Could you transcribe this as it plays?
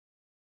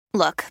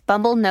Look,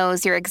 Bumble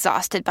knows you're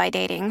exhausted by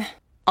dating.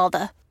 All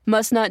the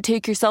must not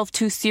take yourself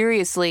too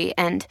seriously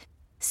and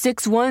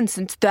 6'1"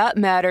 since that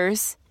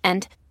matters.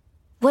 And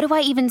what do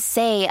I even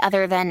say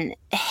other than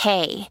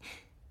hey?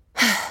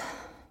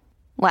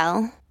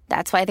 Well,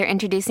 that's why they're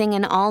introducing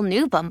an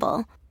all-new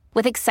Bumble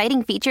with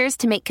exciting features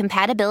to make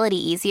compatibility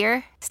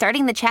easier,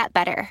 starting the chat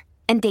better,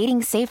 and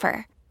dating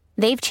safer.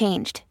 They've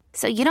changed,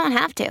 so you don't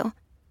have to.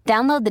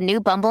 Download the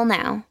new Bumble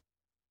now.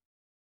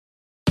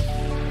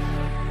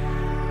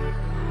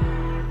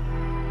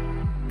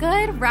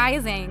 Good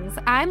risings.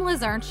 I'm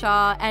Liz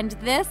Earnshaw, and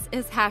this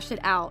is Hash It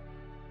Out.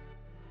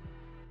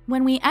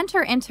 When we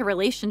enter into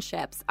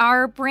relationships,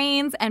 our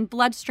brains and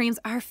bloodstreams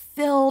are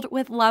filled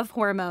with love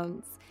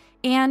hormones.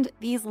 And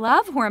these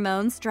love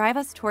hormones drive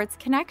us towards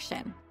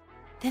connection.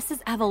 This is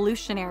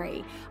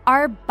evolutionary.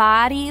 Our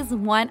bodies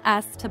want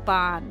us to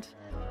bond.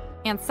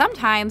 And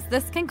sometimes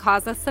this can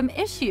cause us some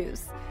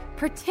issues,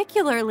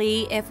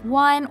 particularly if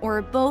one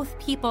or both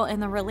people in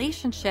the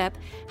relationship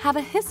have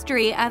a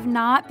history of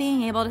not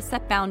being able to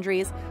set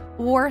boundaries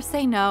or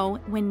say no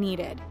when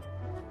needed.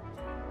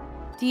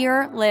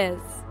 Dear Liz,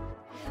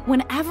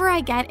 whenever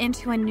I get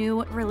into a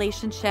new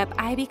relationship,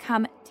 I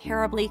become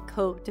terribly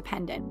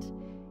codependent.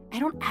 I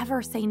don't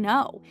ever say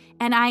no,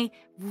 and I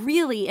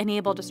really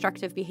enable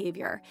destructive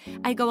behavior.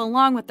 I go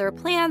along with their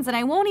plans, and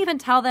I won't even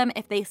tell them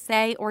if they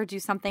say or do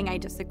something I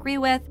disagree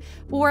with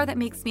or that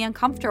makes me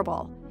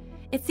uncomfortable.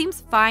 It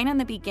seems fine in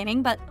the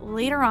beginning, but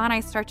later on I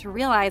start to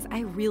realize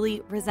I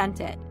really resent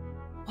it.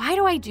 Why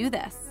do I do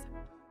this?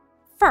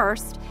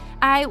 First,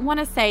 I want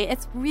to say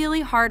it's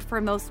really hard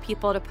for most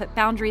people to put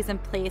boundaries in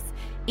place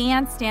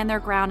and stand their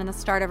ground in the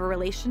start of a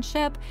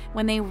relationship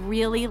when they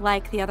really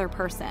like the other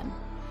person.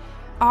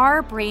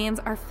 Our brains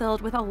are filled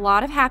with a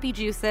lot of happy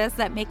juices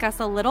that make us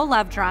a little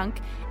love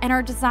drunk and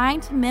are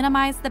designed to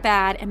minimize the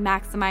bad and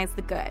maximize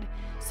the good.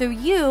 So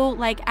you,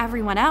 like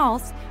everyone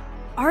else,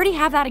 already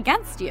have that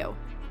against you.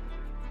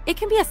 It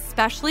can be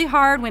especially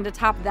hard when, to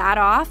top that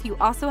off, you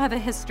also have a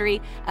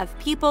history of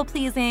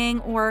people-pleasing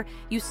or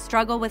you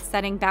struggle with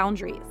setting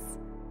boundaries.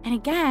 And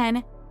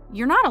again,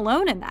 you're not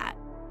alone in that.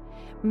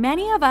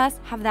 Many of us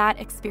have that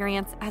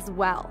experience as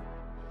well.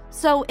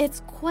 So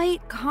it's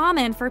quite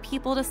common for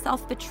people to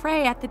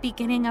self-betray at the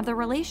beginning of the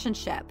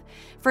relationship.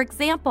 For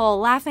example,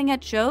 laughing at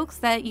jokes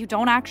that you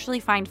don't actually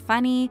find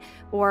funny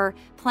or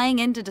playing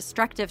into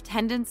destructive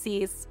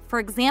tendencies. For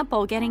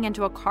example, getting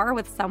into a car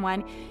with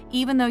someone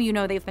even though you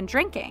know they've been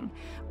drinking,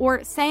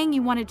 or saying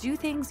you want to do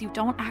things you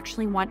don't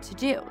actually want to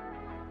do.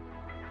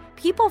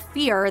 People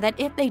fear that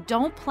if they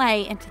don't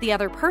play into the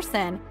other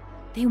person,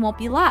 they won't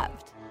be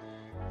loved.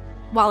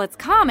 While it's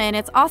common,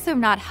 it's also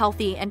not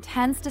healthy and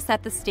tends to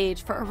set the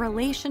stage for a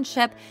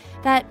relationship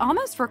that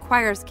almost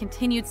requires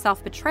continued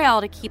self-betrayal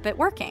to keep it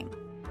working.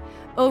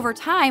 Over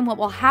time, what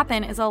will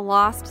happen is a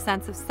lost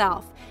sense of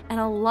self and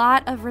a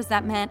lot of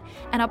resentment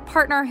and a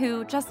partner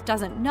who just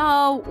doesn't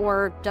know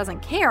or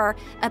doesn't care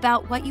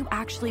about what you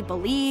actually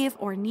believe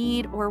or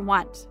need or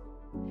want.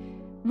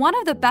 One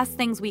of the best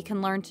things we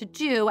can learn to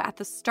do at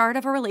the start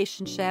of a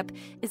relationship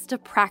is to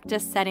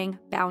practice setting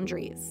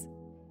boundaries.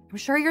 I'm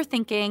sure you're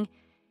thinking,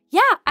 yeah,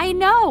 I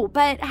know,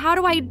 but how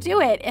do I do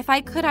it? If I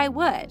could, I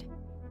would.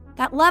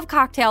 That love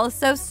cocktail is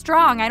so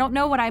strong, I don't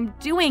know what I'm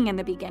doing in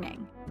the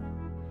beginning.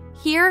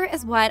 Here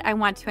is what I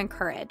want to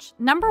encourage.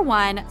 Number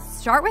one,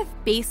 start with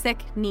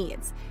basic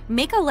needs.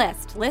 Make a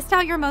list. List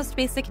out your most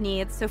basic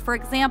needs. So for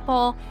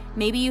example,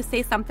 maybe you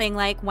say something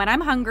like, when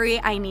I'm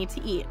hungry, I need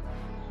to eat.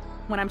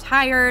 When I'm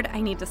tired,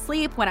 I need to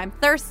sleep. When I'm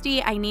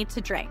thirsty, I need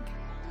to drink.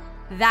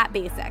 That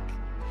basic.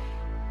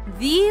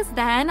 These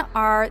then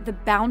are the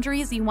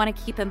boundaries you want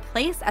to keep in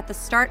place at the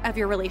start of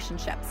your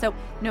relationship. So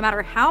no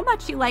matter how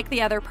much you like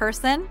the other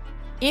person,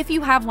 if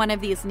you have one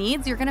of these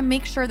needs, you're going to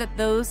make sure that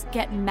those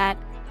get met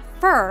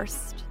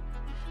first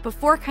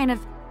before kind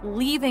of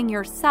leaving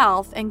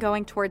yourself and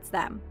going towards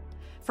them.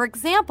 For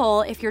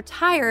example, if you're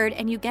tired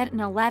and you get an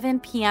 11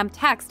 p.m.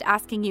 text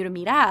asking you to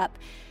meet up,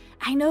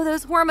 I know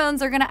those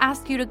hormones are going to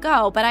ask you to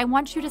go, but I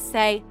want you to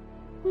say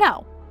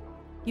no.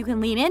 You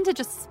can lean into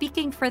just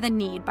speaking for the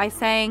need by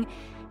saying,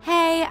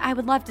 hey, I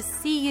would love to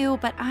see you,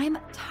 but I'm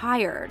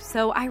tired,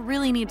 so I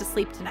really need to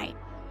sleep tonight.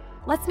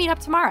 Let's meet up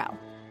tomorrow.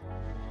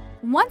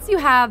 Once you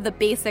have the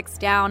basics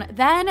down,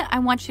 then I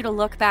want you to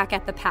look back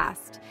at the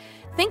past.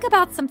 Think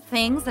about some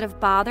things that have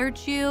bothered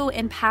you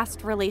in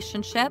past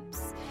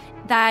relationships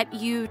that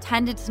you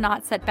tended to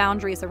not set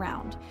boundaries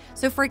around.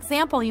 So for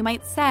example, you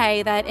might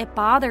say that it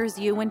bothers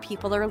you when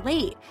people are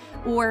late,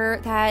 or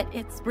that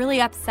it's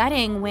really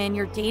upsetting when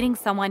you're dating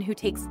someone who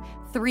takes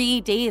 3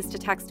 days to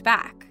text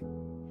back.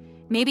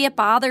 Maybe it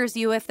bothers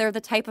you if they're the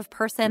type of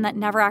person that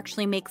never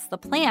actually makes the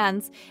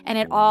plans and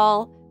it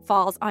all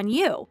falls on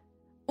you.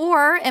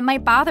 Or it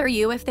might bother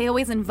you if they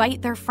always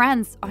invite their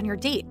friends on your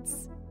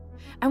dates.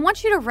 I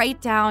want you to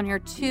write down your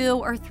 2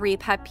 or 3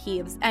 pet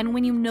peeves, and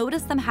when you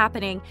notice them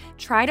happening,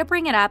 try to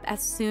bring it up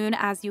as soon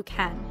as you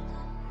can.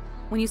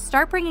 When you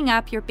start bringing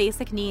up your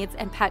basic needs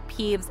and pet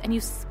peeves and you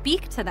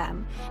speak to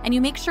them and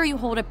you make sure you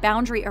hold a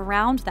boundary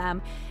around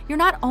them, you're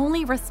not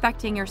only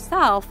respecting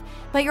yourself,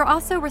 but you're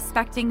also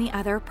respecting the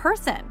other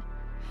person.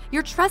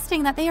 You're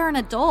trusting that they are an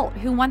adult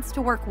who wants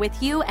to work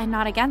with you and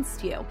not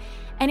against you.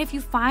 And if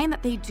you find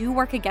that they do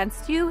work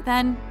against you,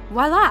 then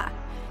voila,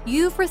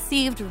 you've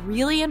received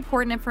really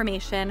important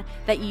information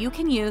that you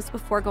can use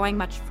before going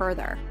much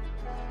further.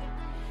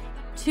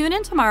 Tune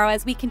in tomorrow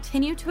as we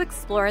continue to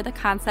explore the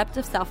concept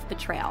of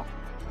self-betrayal.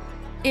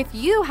 If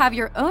you have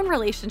your own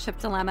relationship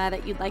dilemma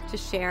that you'd like to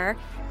share,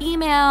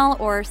 email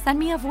or send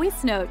me a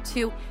voice note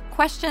to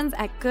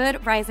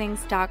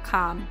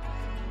questions@goodrisings.com.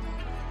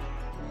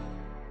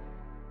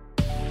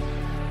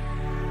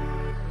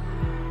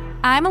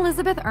 I'm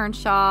Elizabeth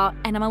Earnshaw,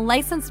 and I'm a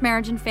licensed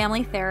marriage and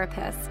family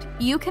therapist.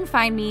 You can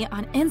find me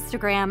on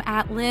Instagram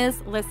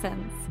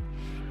 @LizListens.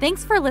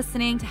 Thanks for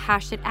listening to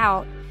Hash It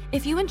Out.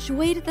 If you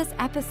enjoyed this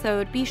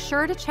episode, be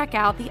sure to check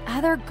out the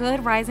other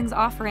Good Risings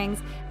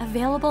offerings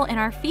available in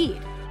our feed.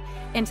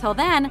 Until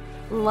then,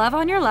 love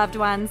on your loved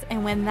ones,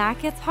 and when that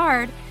gets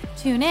hard,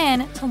 tune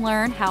in to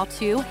learn how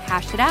to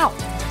hash it out.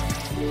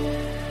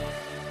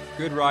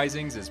 Good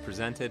Risings is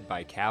presented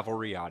by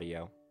Cavalry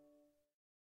Audio.